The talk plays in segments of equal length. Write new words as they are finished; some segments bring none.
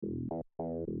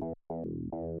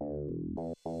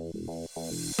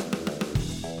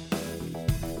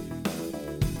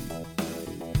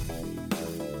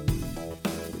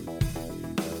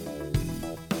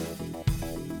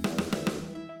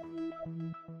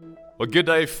Well, good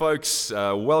day, folks.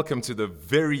 Welcome to the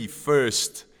very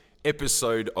first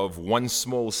episode of One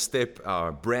Small Step,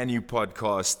 our brand new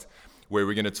podcast, where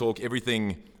we're going to talk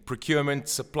everything procurement,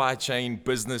 supply chain,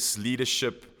 business,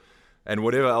 leadership, and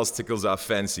whatever else tickles our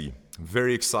fancy. I'm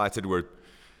very excited. We're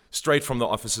straight from the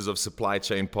offices of Supply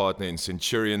Chain Partner in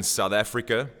Centurion, South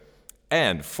Africa.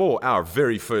 And for our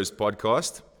very first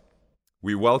podcast,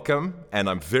 we welcome, and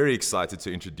I'm very excited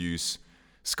to introduce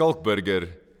Skalk Burger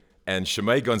and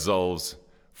Shimei Gonzalez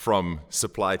from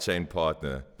Supply Chain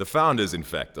Partner, the founders, in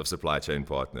fact, of Supply Chain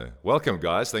Partner. Welcome,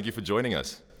 guys. Thank you for joining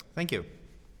us. Thank you.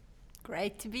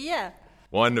 Great to be here.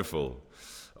 Wonderful.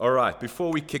 All right,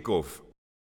 before we kick off,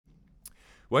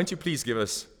 won't you please give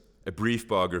us a brief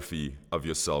biography of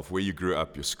yourself, where you grew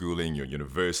up, your schooling, your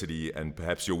university, and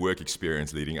perhaps your work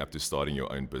experience leading up to starting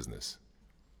your own business?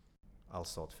 I'll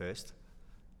start first.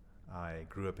 I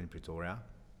grew up in Pretoria.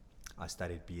 I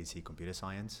studied BSc Computer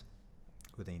Science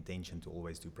with the intention to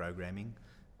always do programming.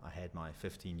 I had my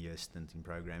 15-year stint in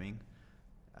programming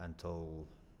until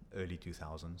early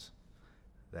 2000s.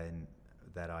 Then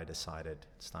that I decided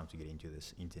it's time to get into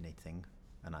this internet thing,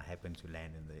 and I happened to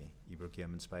land in the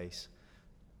e-procurement space,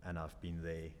 and I've been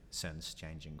there since,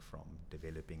 changing from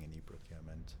developing an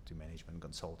e-procurement to management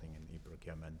consulting in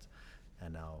e-procurement,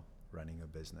 and now running a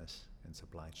business in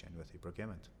supply chain with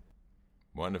e-procurement.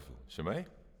 Wonderful. Shimei?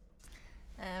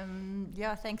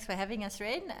 Thanks for having us,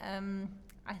 Ren.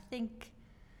 I think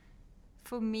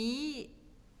for me,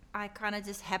 I kind of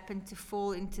just happened to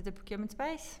fall into the procurement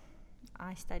space.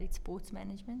 I studied sports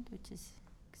management, which is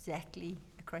exactly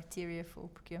a criteria for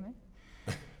procurement.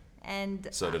 And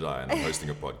So did I, and I'm hosting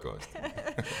a podcast.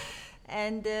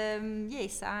 And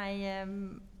yes,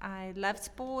 I loved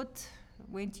sport,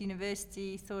 went to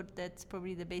university, thought that's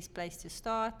probably the best place to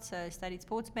start. So I studied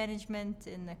sports management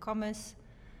in the commerce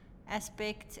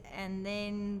aspect, and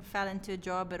then fell into a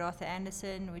job at Arthur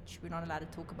Andersen, which we're not allowed to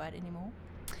talk about anymore.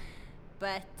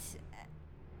 But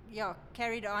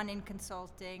carried on in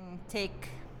consulting, tech,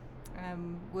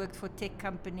 worked for tech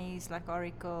companies like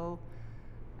Oracle,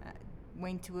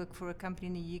 went to work for a company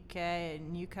in the UK, a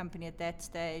new company at that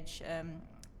stage,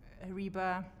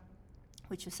 Ariba,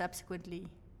 which was subsequently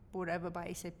bought over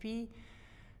by SAP.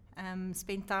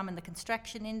 Spent time in the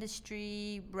construction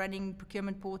industry, running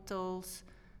procurement portals,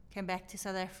 came back to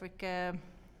South Africa,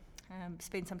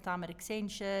 spent some time at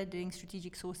Accenture doing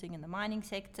strategic sourcing in the mining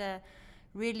sector,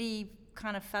 really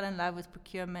kind of fell in love with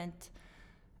procurement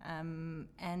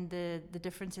and the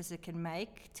differences it can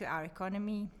make to our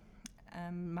economy.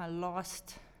 My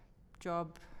last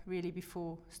job really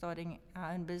before starting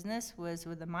our own business was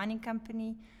with a mining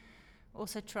company,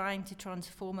 also trying to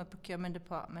transform a procurement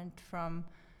department from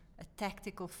a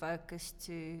tactical focus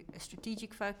to a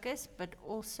strategic focus, but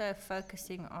also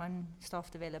focusing on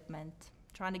staff development,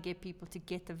 trying to get people to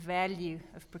get the value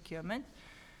of procurement.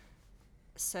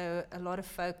 So a lot of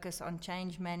focus on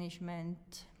change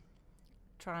management,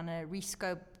 trying to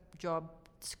rescope job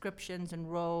descriptions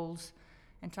and roles,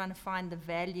 and trying to find the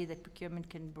value that procurement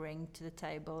can bring to the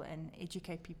table and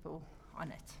educate people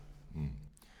on it.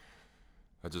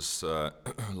 I just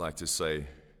like to say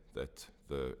that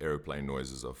the aeroplane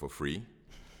noises are for free.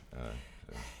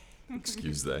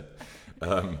 Excuse that.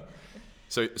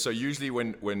 So usually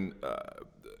when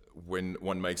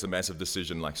one makes a massive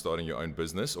decision like starting your own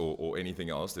business or anything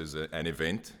else, there's an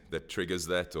event that triggers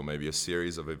that, or maybe a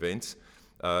series of events.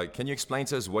 Can you explain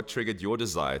to us what triggered your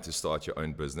desire to start your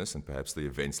own business, and perhaps the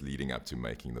events leading up to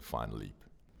making the final leap?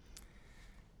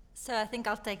 So I think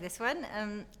I'll take this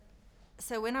one.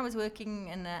 So when I was working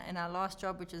in our last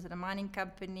job, which was at a mining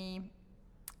company,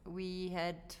 we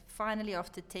had finally,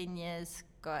 after 10 years,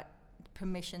 got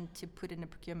permission to put in a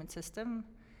procurement system.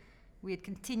 We had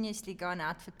continuously gone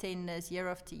out for tenders year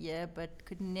after year, but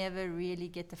could never really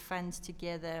get the funds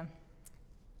together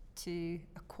to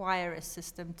acquire a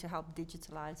system to help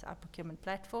digitalize our procurement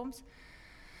platforms.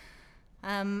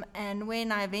 And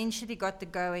when I eventually got the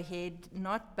go-ahead,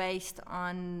 not based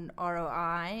on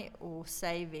ROI or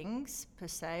savings per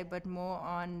se, but more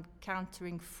on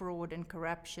countering fraud and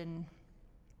corruption,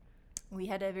 we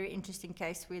had a very interesting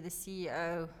case where the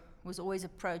CEO was always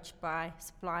approached by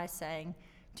suppliers saying,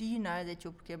 do you know that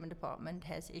your procurement department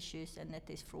has issues and that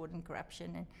there's fraud and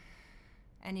corruption?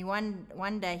 And he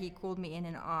one day he called me in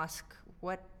and asked,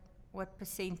 what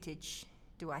percentage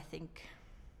do I think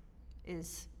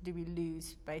do we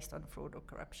lose based on fraud or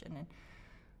corruption?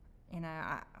 And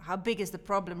how big is the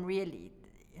problem really?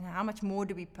 How much more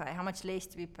do we pay? How much less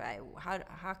do we pay?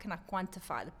 How can I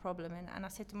quantify the problem? And I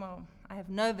said to him, well, I have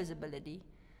no visibility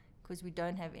because we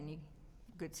don't have any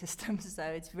good systems, so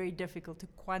it's very difficult to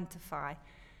quantify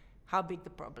how big the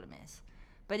problem is.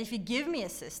 But if you give me a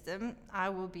system, I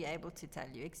will be able to tell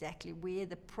you exactly where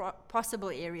the possible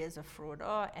areas of fraud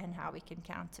are and how we can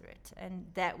counter it. And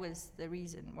that was the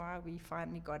reason why we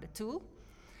finally got a tool.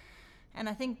 And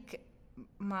I think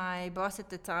my boss at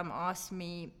the time asked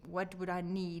me, what would I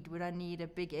need? Would I need a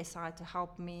big SI to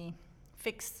help me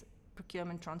fix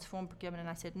procurement, transform procurement? And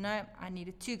I said, no, I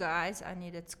needed two guys. I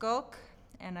needed Skulk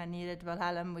and I needed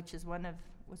Wilhelm, which is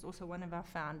was also one of our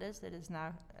founders that is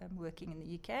now working in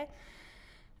the UK.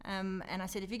 And I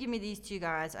said, if you give me these two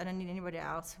guys, I don't need anybody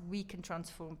else. We can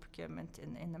transform procurement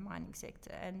in the mining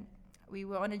sector. And we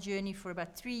were on a journey for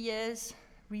about 3 years,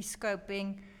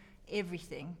 rescoping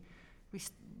everything.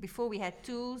 Before we had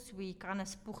tools, we kind of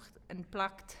spooked and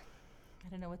plucked. I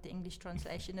don't know what the English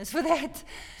translation is for that.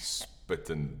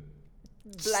 Spit and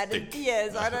blood stick. and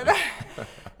tears, I don't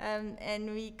know.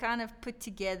 And we kind of put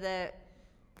together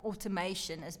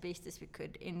automation as best as we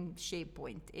could in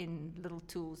SharePoint, in little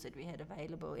tools that we had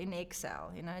available, in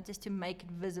Excel, just to make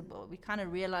it visible. We kind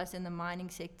of realized in the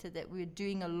mining sector that we were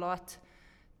doing a lot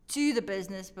to the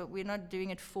business, but we're not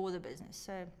doing it for the business.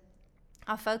 So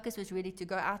our focus was really to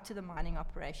go out to the mining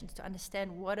operations to understand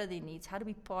what are their needs, how do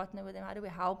we partner with them, how do we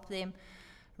help them,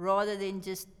 rather than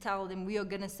just tell them we are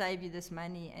going to save you this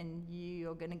money and you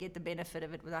are going to get the benefit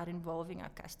of it without involving our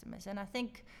customers. And I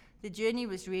think the journey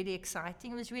was really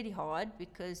exciting. It was really hard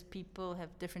because people have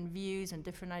different views and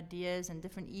different ideas and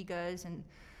different egos, and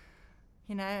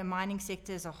a mining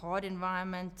sector is a hard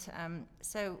environment.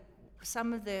 So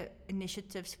some of the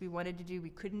initiatives we wanted to do,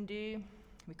 we couldn't do.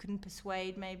 We couldn't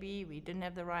persuade, maybe. We didn't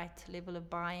have the right level of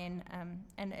buy-in,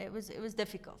 and it was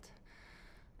difficult.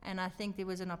 And I think there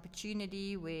was an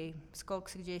opportunity where Skulk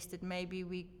suggested maybe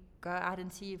we go out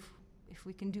and see if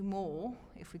we can do more,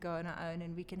 if we go on our own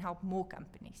and we can help more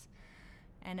companies.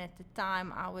 And at the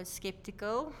time, I was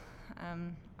skeptical.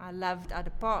 I loved our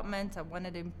department. I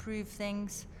wanted to improve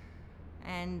things.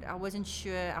 And I wasn't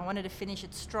sure. I wanted to finish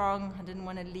it strong. I didn't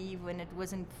want to leave when it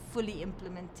wasn't fully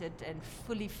implemented and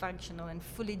fully functional and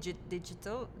fully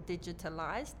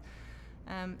digitalized.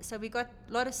 So we got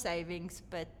a lot of savings,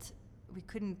 but we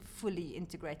couldn't fully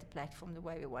integrate the platform the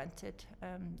way we wanted.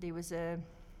 There was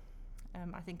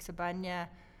I think Sabanya,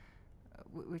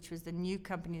 which was the new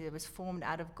company that was formed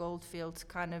out of Goldfields,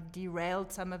 kind of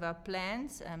derailed some of our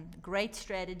plans. Great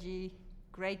strategy,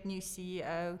 great new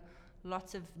CEO,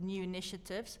 lots of new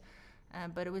initiatives,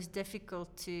 but it was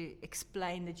difficult to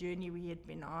explain the journey we had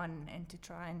been on and to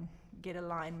try and get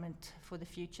alignment for the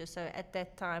future. So at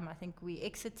that time, I think we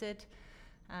exited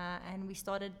and we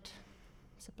started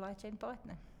Supply Chain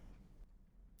Partner.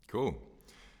 Cool.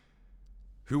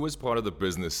 Who was part of the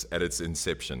business at its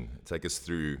inception? Take us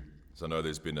through, so I know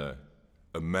there's been a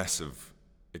massive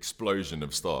explosion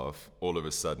of staff all of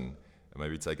a sudden, and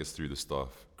maybe take us through the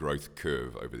staff growth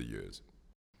curve over the years.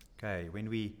 Okay, when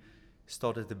we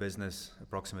started the business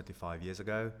approximately 5 years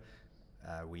ago,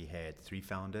 we had 3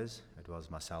 founders. It was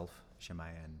myself,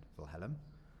 Shemay, and Wilhelm.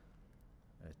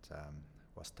 It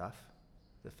was tough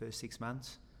the first 6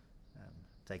 months,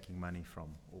 taking money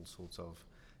from all sorts of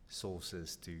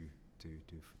sources to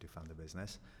fund the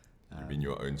business. You mean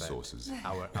your own sources?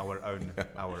 Our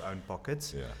own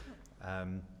pockets. Yeah.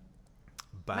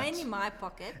 But mainly my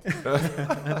pocket.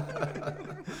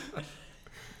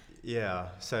 Yeah.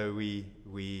 So we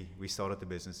started the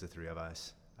business, the 3 of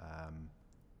us.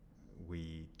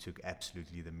 We took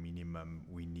absolutely the minimum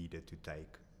we needed to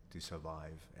take to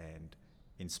survive, and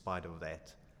in spite of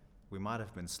that, we might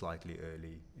have been slightly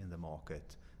early in the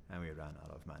market, and we ran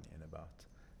out of money in about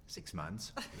 6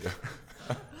 months. Yeah.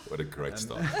 What a great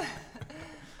start.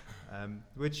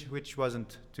 Which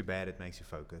wasn't too bad. It makes you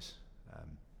focus,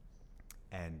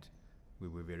 and we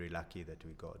were very lucky that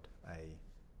we got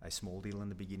a small deal in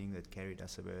the beginning that carried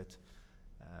us a bit,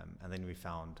 and then we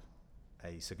found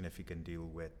a significant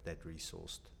deal that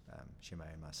resourced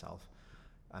Shemay and myself.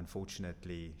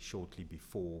 Unfortunately, shortly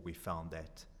before we found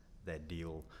that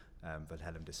deal,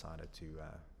 Wilhelm decided to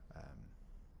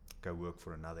go work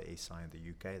for another SI in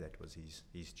the UK. That was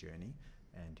his journey,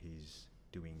 and he's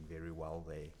doing very well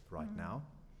there right now.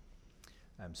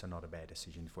 So not a bad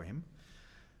decision for him.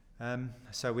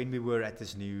 So when we were at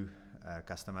this new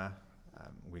customer,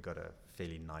 we got a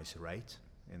fairly nice rate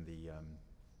in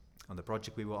on the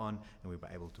project we were on, and we were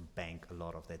able to bank a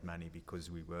lot of that money because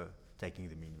we were taking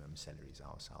the minimum salaries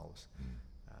ourselves.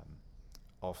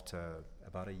 After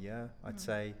about a year, I'd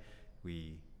say,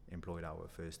 we employed our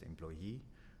first employee,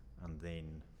 and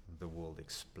then the world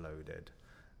exploded.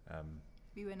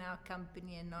 We were now a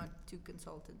company and not 2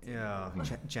 consultants. Yeah,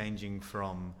 changing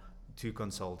from 2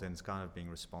 consultants, kind of being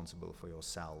responsible for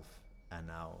yourself, and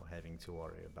now having to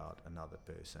worry about another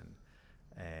person.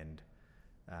 And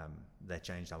That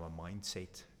changed our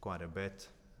mindset quite a bit.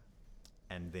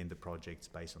 And then the projects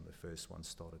based on the first one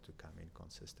started to come in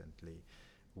consistently,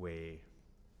 where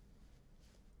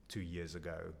 2 years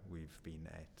ago we've been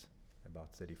at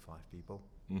about 35 people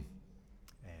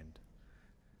and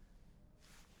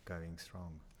going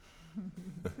strong.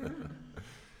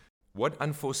 What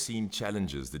unforeseen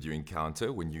challenges did you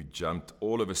encounter when you jumped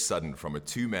all of a sudden from a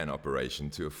two-man operation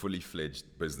to a fully fledged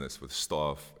business with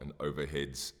staff and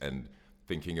overheads and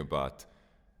thinking about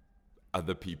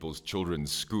other people's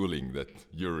children's schooling that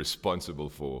you're responsible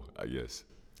for, I guess?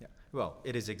 Yeah. Well,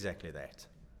 it is exactly that.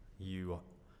 You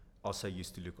also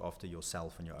used to look after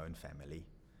yourself and your own family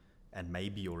and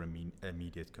maybe your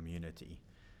immediate community.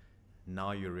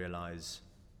 Now you realize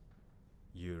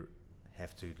you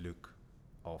have to look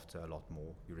after a lot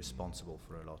more. You're responsible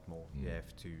for a lot more. You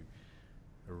have to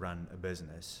run a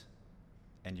business,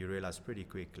 and you realize pretty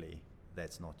quickly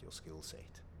that's not your skill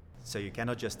set. So you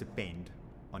cannot just depend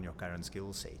on your current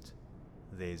skill set.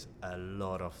 There's a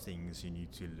lot of things you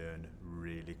need to learn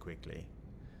really quickly.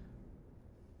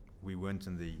 We weren't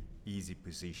in the easy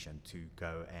position to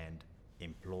go and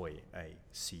employ a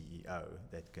CEO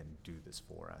that can do this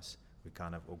for us. We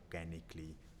kind of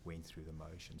organically went through the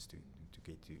motions to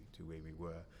get to where we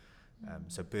were.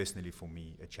 So personally for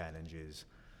me, a challenge is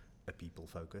a people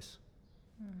focus.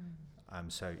 I'm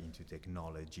so into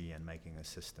technology and making a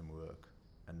system work,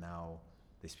 and now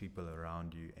there's people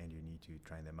around you and you need to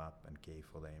train them up and care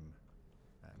for them.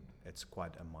 It's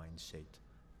quite a mindset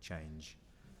change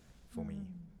for me.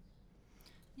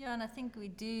 Yeah, and I think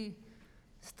we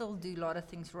still do a lot of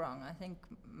things wrong. I think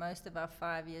most of our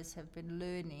 5 years have been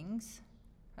learnings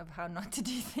of how not to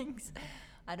do things.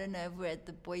 I don't know if we're at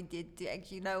the point yet to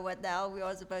actually know what the hell we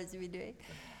are supposed to be doing.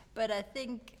 But I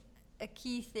think a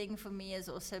key thing for me has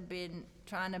also been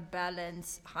trying to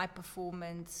balance high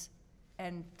performance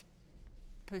and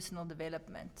personal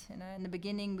development. You know, in the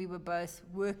beginning we were both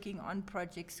working on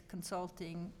projects,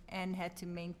 consulting, and had to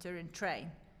mentor and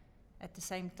train at the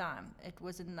same time. It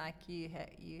wasn't like you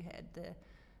had the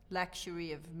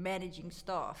luxury of managing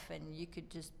staff and you could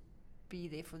just be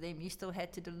there for them. You still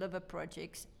had to deliver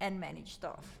projects and manage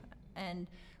staff. And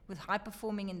with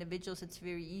high-performing individuals, it's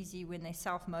very easy when they're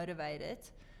self-motivated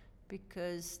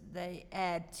because they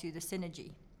add to the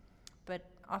synergy. But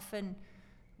often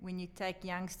when you take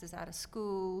youngsters out of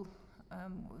school,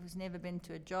 who's never been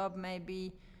to a job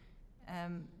maybe,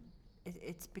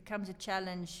 it becomes a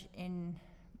challenge in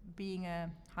being a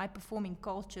high-performing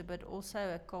culture, but also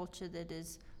a culture that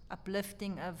is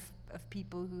uplifting of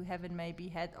people who haven't maybe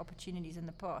had opportunities in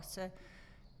the past. So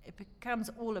it becomes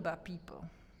all about people.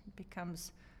 It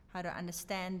becomes how to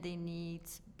understand their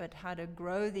needs, but how to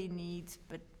grow their needs,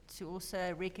 but to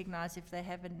also recognize if they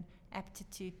have an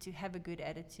aptitude to have a good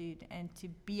attitude and to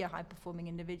be a high-performing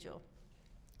individual.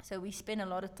 So we spend a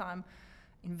lot of time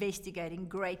investigating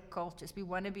great cultures. We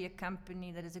want to be a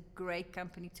company that is a great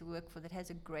company to work for, that has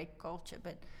a great culture.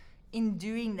 But in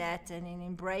doing that and in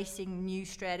embracing new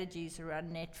strategies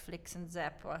around Netflix and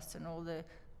Zappos and all the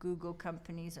Google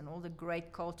companies and all the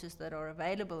great cultures that are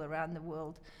available around the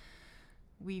world,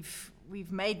 we've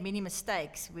made many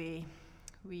mistakes where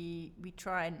we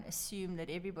try and assume that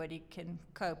everybody can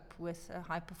cope with a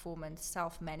high-performance,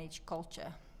 self-managed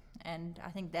culture. And I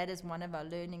think that is one of our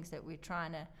learnings that we're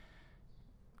trying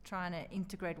to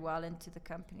integrate well into the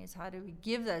company, is how do we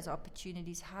give those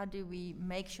opportunities? How do we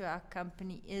make sure our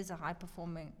company is a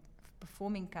high-performing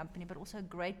company, but also a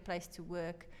great place to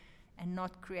work and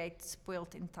not create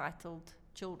spoilt, entitled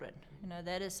children? You know,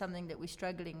 that is something that we're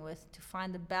struggling with, to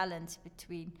find the balance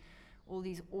between all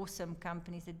these awesome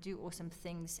companies that do awesome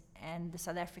things and the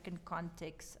South African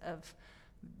context of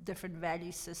different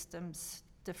value systems,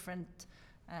 different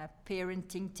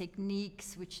parenting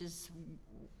techniques, which is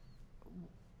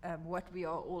what we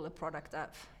are all a product of.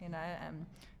 You know,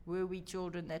 were we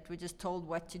children that were just told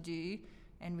what to do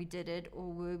and we did it,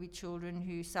 or were we children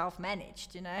who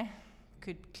self-managed, you know,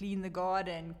 could clean the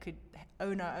garden, could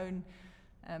own our own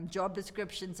job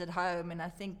descriptions at home? And I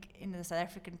think in the South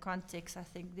African context, I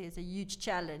think there's a huge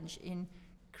challenge in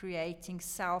creating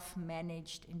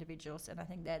self-managed individuals, and I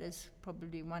think that is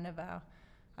probably one of our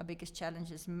biggest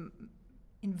challenges,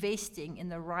 investing in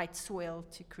the right soil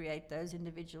to create those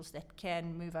individuals that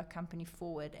can move our company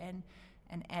forward and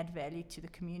add value to the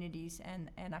communities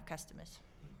and our customers.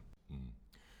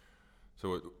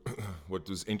 So what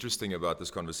was interesting about this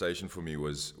conversation for me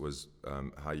was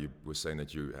how you were saying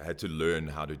that you had to learn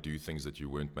how to do things that you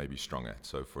weren't maybe strong at.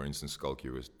 So for instance, Schalk,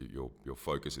 your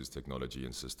focus is technology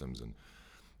and systems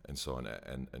and so on,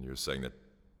 and you're saying that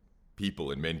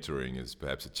people and mentoring is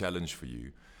perhaps a challenge for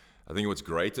you. I think what's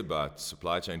great about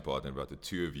Supply Chain Partner, about the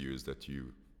two of you, is that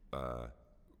you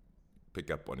pick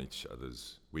up on each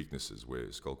other's weaknesses. Where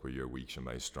Skalk, where you're weak,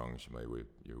 Shimei is strong. Shimei, where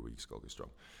you're weak, Skalk is strong.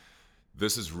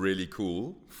 This is really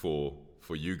cool for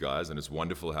you guys, and it's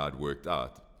wonderful how it worked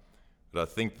out. But I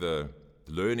think the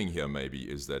learning here maybe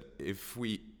is that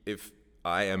if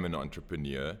I am an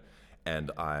entrepreneur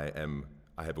and I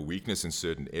have a weakness in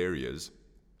certain areas,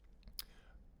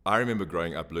 I remember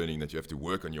growing up learning that you have to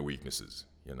work on your weaknesses.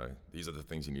 You know, these are the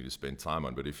things you need to spend time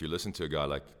on. But if you listen to a guy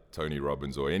like Tony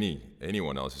Robbins or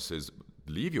anyone else who says,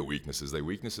 leave your weaknesses, they're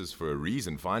weaknesses for a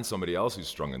reason. Find somebody else who's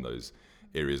strong in those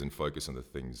areas and focus on the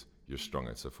things you're strong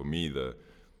at. So for me, the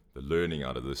learning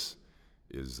out of this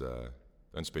is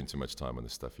don't spend too much time on the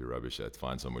stuff you're rubbish at.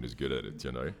 Find someone who's good at it,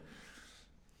 you know.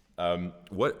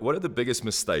 What are the biggest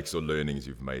mistakes or learnings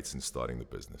you've made since starting the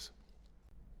business?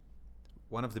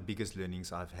 One of the biggest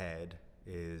learnings I've had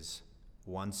is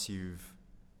once you've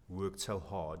worked so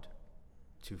hard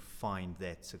to find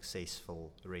that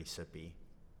successful recipe,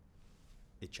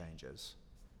 it changes.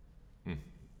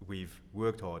 We've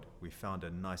worked hard, we found a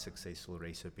nice successful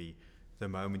recipe. The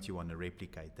moment you want to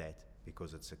replicate that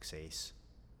because it's success,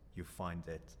 you find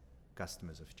that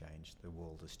customers have changed, the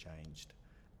world has changed,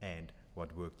 and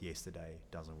what worked yesterday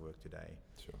doesn't work today.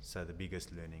 Sure. So the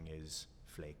biggest learning is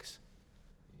flex.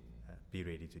 Be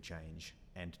ready to change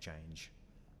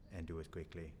and do it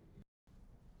quickly.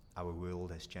 Our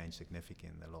world has changed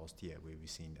significantly in the last year, where we've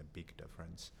seen a big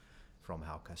difference from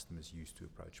how customers used to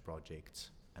approach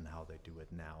projects and how they do it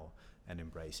now, and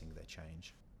embracing that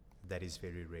change. That is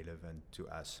very relevant to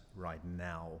us right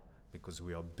now because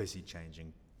we are busy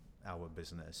changing our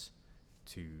business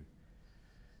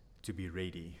to be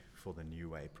ready for the new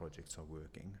way projects are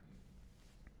working.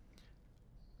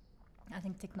 I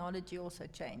think technology also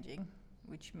changing,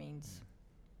 which means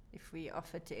if we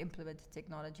offered to implement the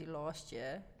technology last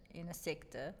year in a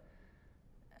sector,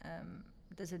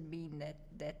 does it mean that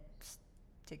that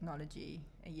technology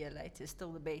a year later is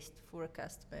still the best for a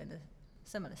customer in a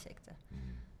similar sector?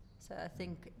 So I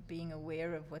think being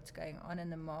aware of what's going on in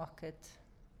the market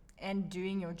and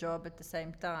doing your job at the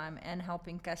same time and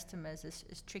helping customers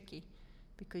is tricky,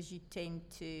 because you tend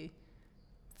to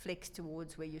flex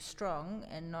towards where you're strong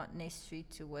and not necessarily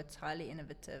to what's highly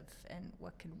innovative and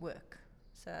what can work.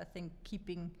 So I think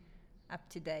keeping up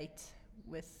to date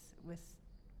with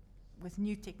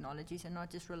new technologies and not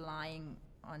just relying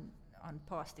on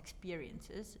past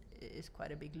experiences is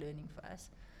quite a big learning for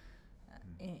us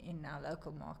in our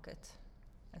local market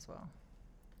as well.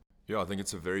 Yeah, I think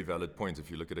it's a very valid point.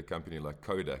 If you look at a company like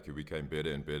Kodak, who became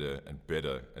better and better and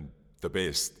better and the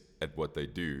best at what they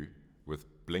do with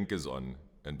blinkers on,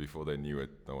 and before they knew it,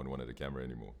 no one wanted a camera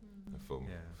anymore, a film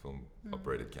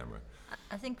operated camera.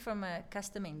 I think from a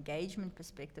customer engagement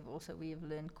perspective also, we have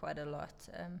learned quite a lot.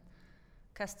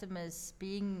 Customers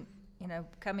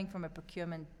coming from a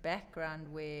procurement background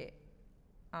where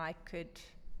I could,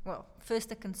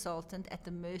 first a consultant at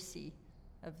the mercy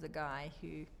of the guy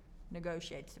who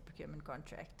negotiates the procurement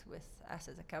contract with us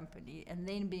as a company, and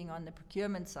then being on the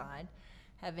procurement side,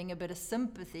 having a bit of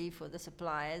sympathy for the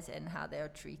suppliers and how they are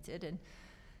treated, and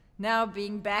now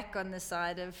being back on the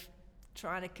side of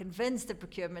trying to convince the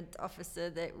procurement officer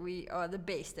that we are the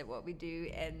best at what we do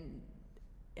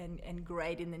and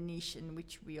great in the niche in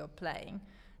which we are playing,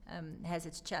 has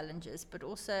its challenges. But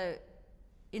also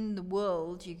in the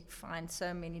world, you find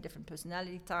so many different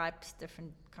personality types,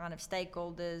 different kind of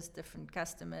stakeholders, different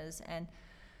customers, and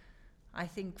I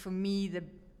think for me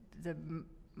the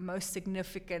most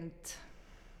significant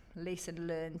lesson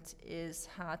learned is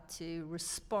how to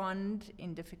respond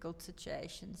in difficult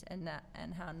situations and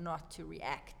how not to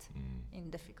react in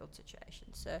difficult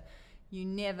situations. So you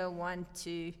never want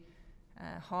to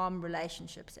harm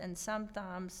relationships, and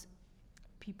sometimes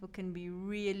people can be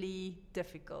really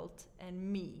difficult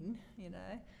and mean,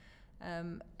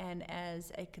 and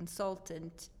as a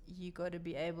consultant, you got to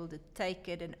be able to take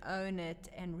it and own it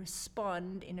and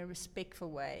respond in a respectful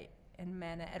way and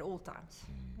manner at all times,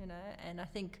 and I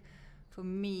think for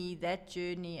me that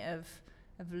journey of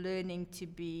learning to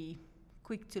be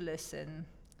quick to listen,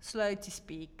 slow to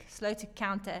speak, slow to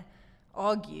counter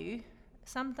argue.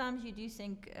 Sometimes you do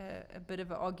think a bit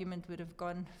of an argument would have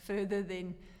gone further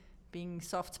than being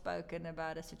soft-spoken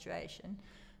about a situation.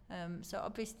 So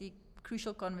obviously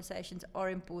crucial conversations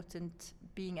are important,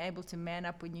 being able to man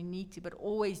up when you need to, but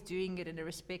always doing it in a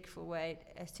respectful way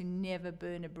as to never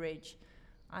burn a bridge,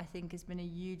 I think has been a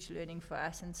huge learning for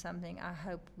us, and something I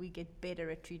hope we get better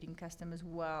at treating customers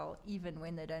well, even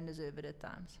when they don't deserve it at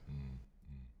times.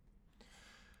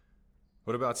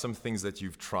 What about some things that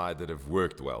you've tried that have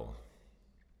worked well?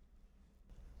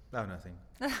 Oh, nothing.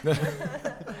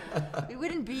 We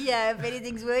wouldn't be here if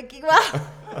anything's working well.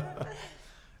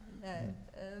 No.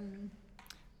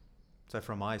 So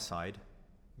from my side,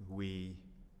 we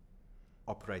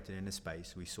operated in a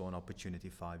space. We saw an opportunity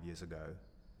 5 years ago,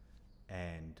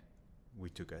 and we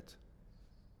took it.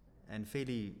 And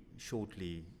fairly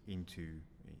shortly into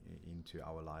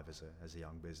our life as a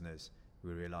young business,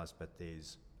 we realized that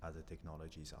there's other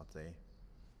technologies out there.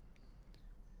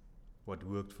 What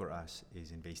worked for us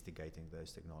is investigating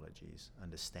those technologies,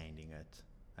 understanding it,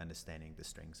 understanding the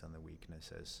strengths and the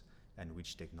weaknesses, and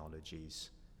which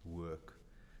technologies work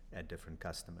at different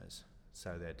customers,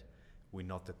 so that we're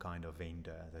not the kind of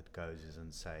vendor that goes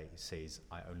and says,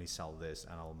 I only sell this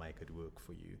and I'll make it work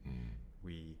for you.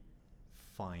 We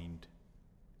find,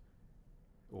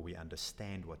 or we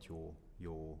understand what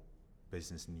your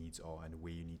business needs are and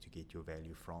where you need to get your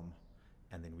value from,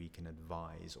 and then we can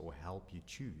advise or help you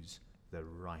choose the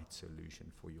right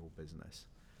solution for your business.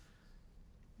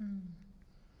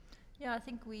 Yeah, I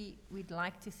think we'd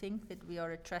like to think that we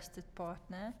are a trusted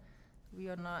partner. We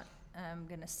are not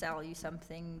going to sell you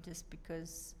something just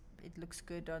because it looks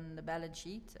good on the balance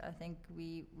sheet. I think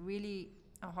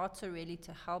our hearts are really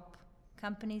to help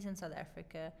companies in South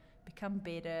Africa become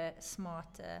better,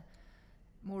 smarter,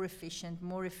 more efficient,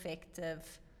 more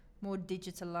effective, more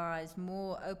digitalized,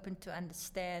 more open to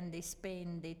understand their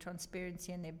spend, their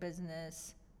transparency in their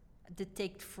business,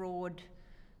 detect fraud.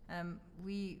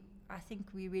 I think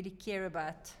we really care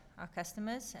about our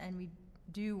customers, and we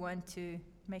do want to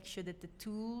make sure that the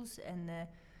tools and the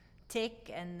tech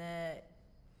and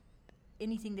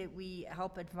anything that we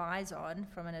help advise on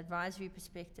from an advisory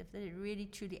perspective, that it really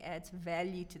truly adds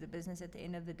value to the business at the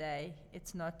end of the day.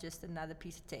 It's not just another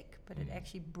piece of tech, but it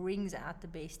actually brings out the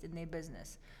best in their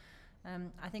business.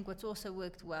 I think what's also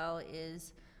worked well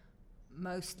is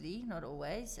mostly, not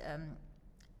always,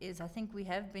 is I think we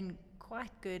have been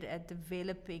quite good at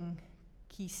developing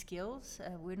key skills.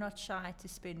 We're not shy to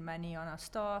spend money on our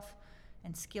staff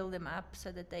and skill them up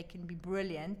so that they can be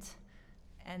brilliant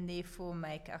and therefore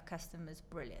make our customers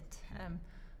brilliant.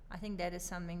 I think that is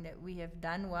something that we have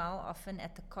done well, often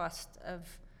at the cost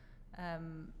of,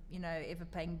 ever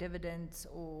paying dividends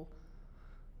or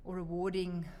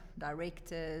rewarding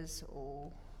directors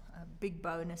or big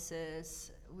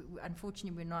bonuses.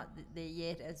 Unfortunately, we're not there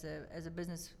yet as a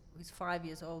business who's 5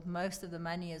 years old. Most of the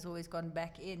money has always gone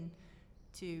back in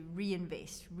to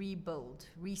reinvest, rebuild,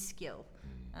 reskill.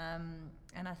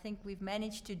 And I think we've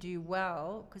managed to do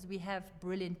well because we have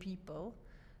brilliant people,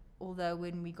 although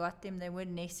when we got them, they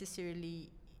weren't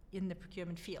necessarily in the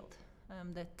procurement field.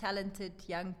 They're talented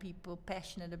young people,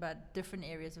 passionate about different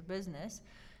areas of business,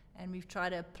 and we've tried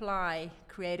to apply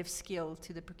creative skill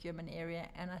to the procurement area,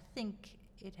 and I think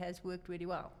it has worked really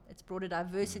well. It's brought a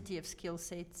diversity of skill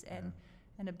sets and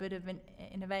a bit of an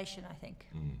innovation, I think.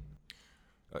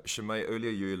 Shimei,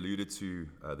 earlier you alluded to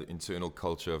the internal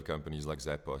culture of companies like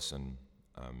Zappos and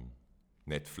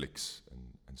Netflix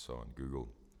and so on, Google.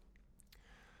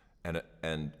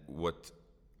 And what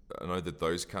I know that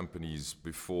those companies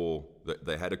before,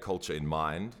 they had a culture in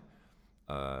mind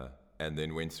and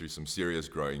then went through some serious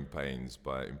growing pains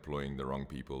by employing the wrong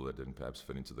people that didn't perhaps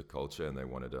fit into the culture, and they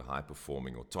wanted a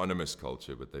high-performing, autonomous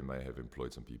culture, but they may have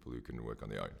employed some people who couldn't work on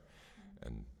their own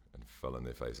and fell on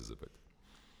their faces a bit.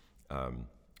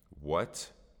 What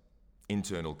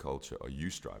internal culture are you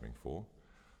striving for,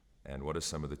 and what are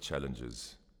some of the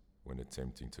challenges when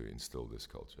attempting to instill this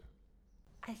culture?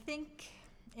 I think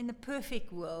in the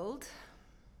perfect world,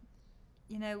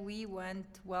 we want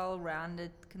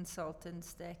well-rounded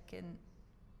consultants that can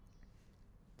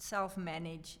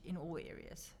self-manage in all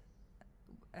areas.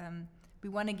 We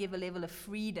want to give a level of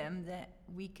freedom that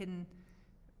we can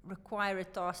require a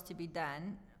task to be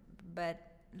done, but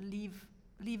leave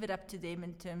it up to them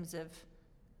in terms of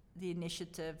the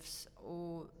initiatives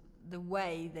or the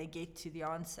way they get to the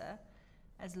answer,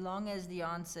 as long as the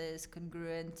answer is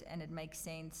congruent and it makes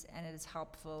sense and it is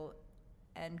helpful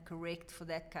and correct for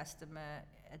that customer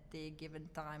at their given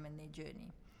time in their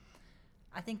journey.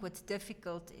 I think what's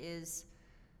difficult is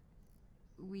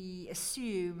we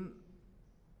assume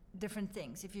different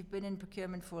things. If you've been in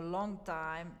procurement for a long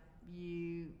time,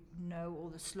 you know all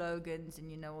the slogans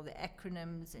and you know all the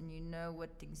acronyms and you know what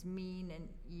things mean, and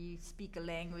you speak a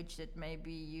language that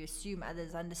maybe you assume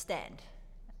others understand.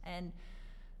 And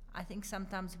I think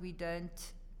sometimes we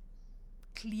don't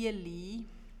clearly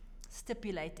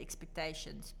stipulate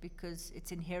expectations because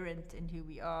it's inherent in who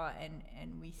we are,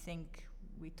 and we think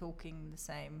we're talking the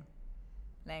same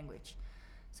language.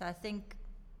 So I think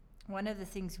one of the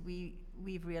things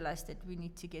we've realized that we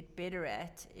need to get better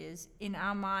at is, in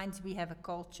our minds we have a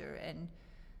culture, and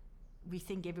we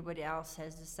think everybody else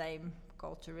has the same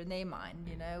culture in their mind.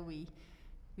 You know, we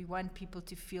want people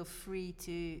to feel free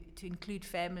to include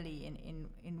family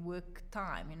in work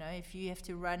time. You know, if you have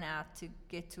to run out to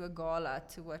get to a gala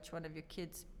to watch one of your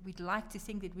kids, we'd like to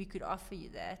think that we could offer you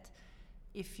that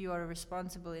if you are a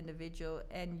responsible individual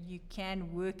and you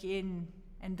can work in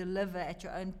and deliver at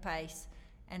your own pace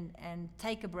and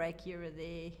take a break here or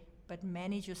there, but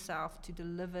manage yourself to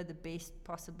deliver the best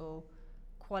possible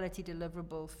quality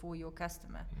deliverable for your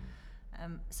customer.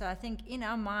 So I think in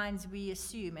our minds we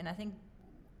assume, and I think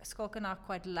Schalk and I are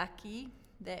quite lucky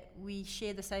that we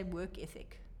share the same work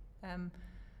ethic.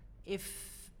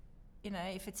 If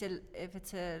it's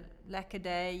a lack a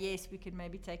day, yes, we could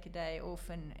maybe take a day off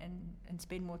and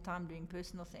spend more time doing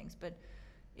personal things. But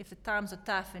if the times are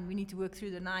tough and we need to work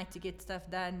through the night to get stuff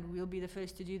done, we'll be the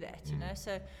first to do that. You know,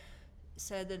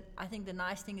 so I think the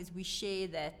nice thing is we share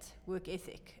that work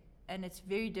ethic, and it's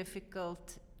very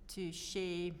difficult to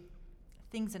share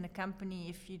things in a company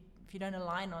if you don't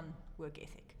align on work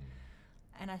ethic.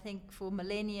 And I think for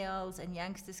millennials and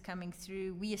youngsters coming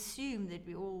through, we assume that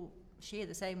we all share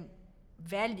the same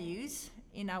values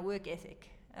in our work ethic.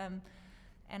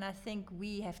 And I think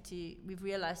we've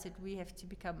realized that we have to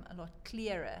become a lot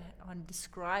clearer on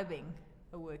describing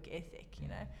a work ethic, you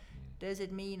know. Does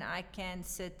it mean I can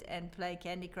sit and play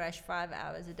Candy Crush 5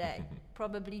 hours a day?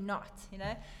 Probably not, you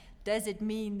know. Does it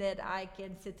mean that I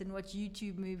can sit and watch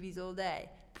YouTube movies all day?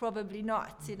 Probably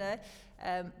not, you know.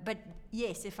 But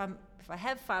yes, if I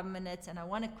have 5 minutes and I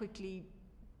want to quickly,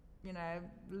 you know,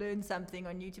 learn something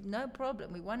on YouTube, no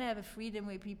problem. We want to have a freedom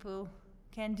where people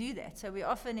can do that. So we're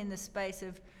often in the space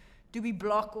of, do we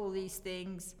block all these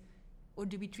things or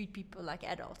do we treat people like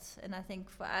adults? And I think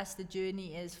for us the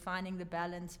journey is finding the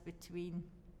balance between,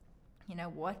 you know,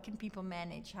 what can people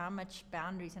manage, how much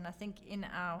boundaries. And I think in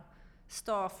our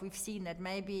staff we've seen that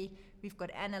maybe we've got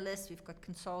analysts, we've got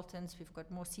consultants, we've got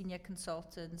more senior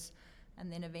consultants, and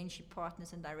then eventually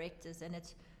partners and directors, and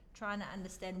it's trying to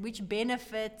understand which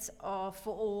benefits are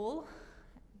for all,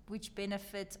 which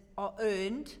benefits are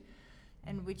earned,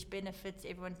 and which benefits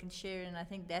everyone can share. And I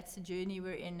think that's the journey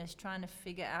we're in, is trying to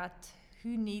figure out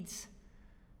who needs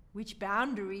which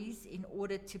boundaries in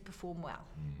order to perform well.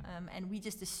 And we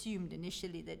just assumed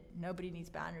initially that nobody needs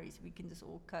boundaries. We can just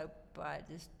all cope by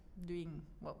just doing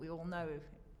what we all know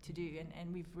to do.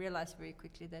 And we've realized very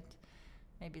quickly that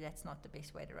maybe that's not the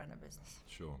best way to run a business.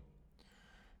 Sure.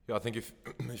 Yeah, I think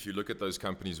if you look at those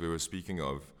companies we were speaking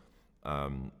of,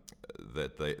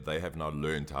 that they have now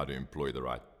learned how to employ the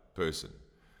right person.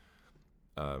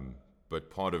 But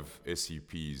part of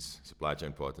SCP's, Supply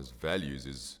Chain Partners, values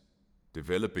is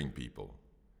developing people,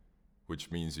 which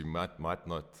means you might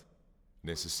not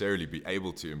necessarily be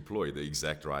able to employ the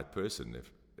exact right person.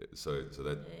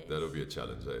 That'll be a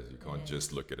challenge. You can't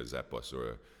just look at a Zappos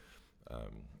or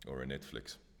a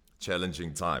Netflix.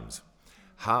 Challenging times.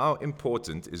 How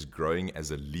important is growing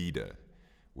as a leader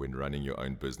when running your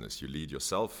own business? You lead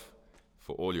yourself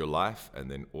for all your life, and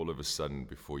then all of a sudden,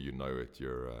 before you know it,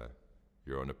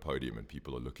 you're on a podium and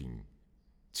people are looking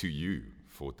to you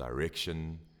for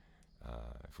direction,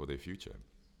 for their future.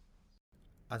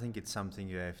 I think it's something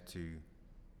you have to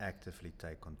actively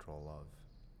take control of.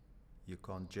 You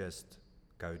can't just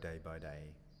go day by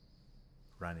day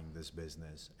running this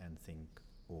business and think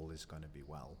all is going to be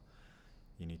well.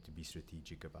 You need to be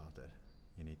strategic about it.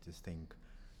 You need to think,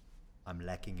 I'm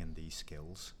lacking in these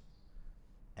skills,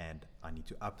 and I need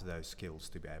to up those skills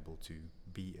to be able to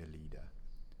be a leader.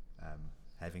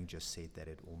 Having just said that,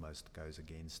 it almost goes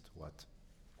against what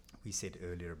we said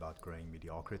earlier about growing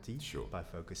mediocrity. Sure. By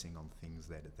focusing on things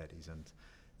that isn't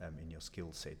in your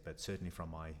skill set. But certainly from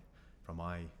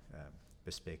my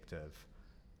perspective,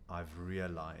 I've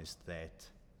realized that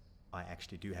I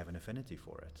actually do have an affinity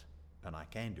for it, and I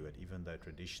can do it, even though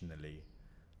traditionally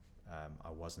I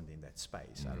wasn't in that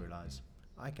space. I realized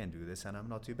I can do this and I'm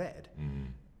not too bad.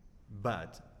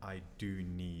 But I do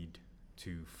need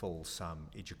to fill some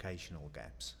educational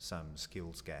gaps, some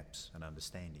skills gaps and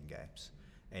understanding gaps,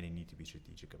 and you need to be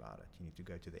strategic about it. You need to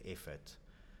go to the effort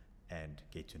and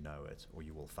get to know it, or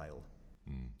you will fail.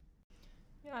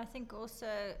 Yeah, I think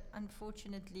also,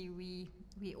 unfortunately,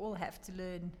 we all have to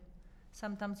learn.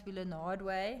 Sometimes we learn the hard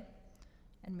way,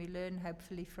 and we learn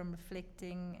hopefully from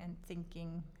reflecting and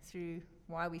thinking through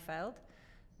why we failed.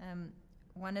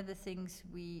 One of the things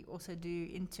we also do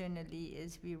internally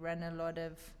is we run a lot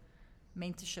of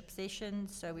mentorship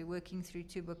sessions. So we're working through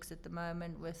 2 books at the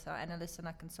moment with our analysts and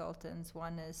our consultants.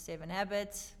 One is 7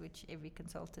 Habits, which every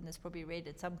consultant has probably read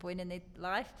at some point in their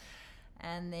life.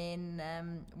 And then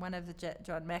one of the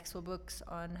John Maxwell books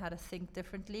on how to think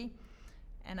differently.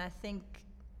 And I think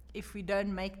if we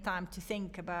don't make time to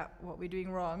think about what we're doing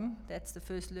wrong, that's the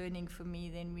first learning for me,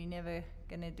 then we're never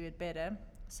going to do it better.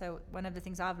 So one of the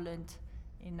things I've learned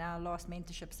in our last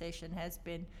mentorship session has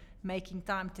been making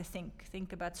time to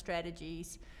think about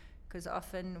strategies, because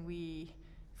often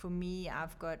for me,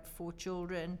 I've got 4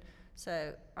 children,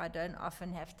 so I don't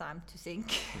often have time to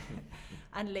think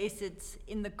unless it's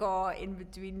in the car in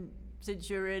between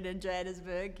Centurion and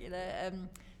Johannesburg,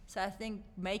 so I think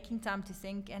making time to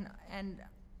think, and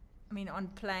I mean, on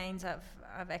planes,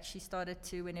 I've actually started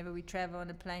to, whenever we travel on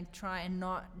a plane, try and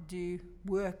not do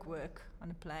work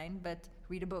on a plane, but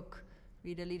read a book,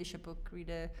 read a leadership book, read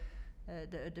a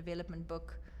development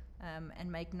book,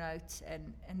 and make notes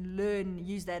and learn,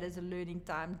 use that as a learning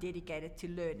time dedicated to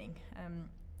learning.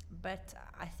 But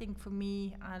I think for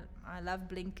me, I love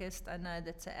Blinkist. I know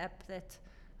that's an app that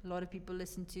a lot of people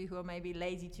listen to who are maybe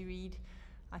lazy to read.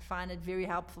 I find it very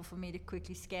helpful for me to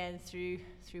quickly scan through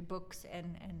books,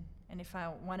 and if I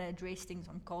want to address things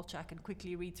on culture, I can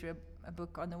quickly read through a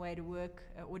book on the way to work,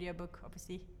 an audio book,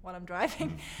 obviously, while I'm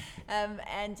driving,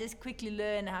 and just quickly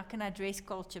learn how can I address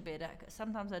culture better.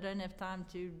 Sometimes I don't have time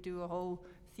to do a whole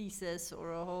thesis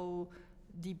or a whole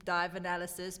deep dive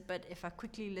analysis, but if I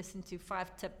quickly listen to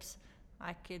 5 tips,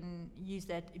 I can use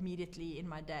that immediately in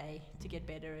my day to get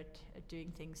better at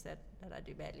doing things that I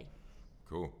do badly.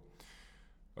 Cool.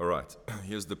 All right,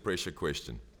 here's the pressure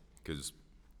question, because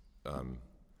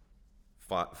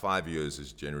 5 years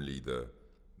is generally the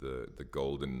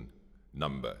golden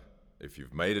number. If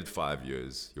you've made it 5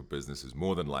 years, your business is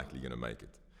more than likely going to make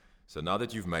it. So now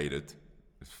that you've made it,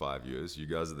 it's 5 years, you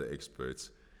guys are the experts.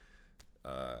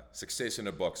 Success in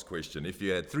a box question. If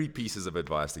you had 3 pieces of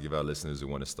advice to give our listeners who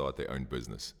want to start their own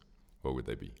business, what would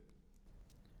they be?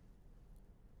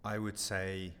 I would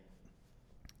say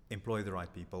employ the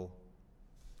right people.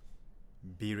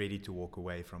 Be ready to walk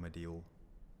away from a deal.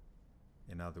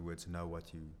 In other words, know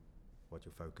what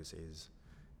your focus is.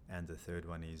 And the third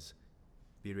one is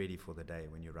be ready for the day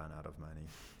when you run out of money.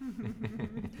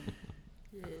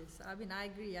 Yes, I mean, I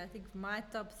agree. I think my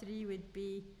top 3 would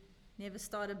be never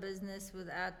start a business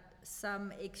without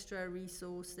some extra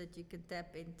resource that you can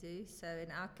tap into. So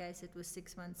in our case, it was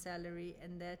 6 months' salary,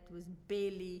 and that was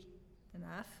barely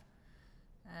enough.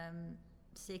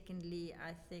 Secondly,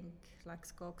 I think, like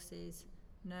Schalk says,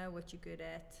 know what you're good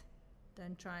at.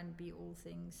 Don't try and be all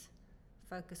things.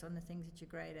 Focus on the things that you're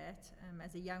great at.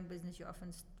 As a young business, you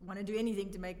often want to do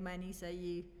anything to make money, so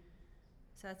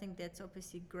I think that's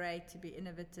obviously great to be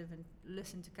innovative and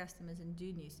listen to customers and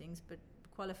do new things, but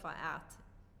qualify out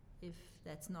if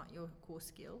that's not your core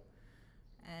skill.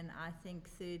 And I think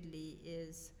thirdly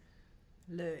is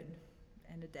learn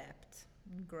and adapt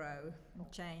and grow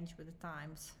and change with the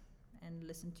times, and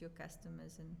listen to your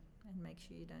customers and make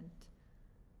sure you don't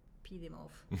pee them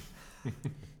off.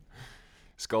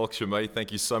 Schalk, Shimei,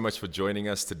 thank you so much for joining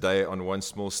us today on One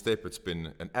Small Step. It's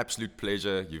been an absolute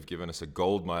pleasure. You've given us a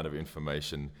goldmine of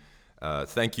information.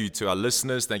 Thank you to our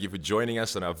listeners. Thank you for joining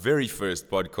us on our very first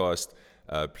podcast.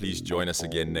 Please join us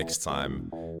again next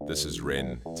time. This is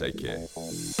Ren. Take care.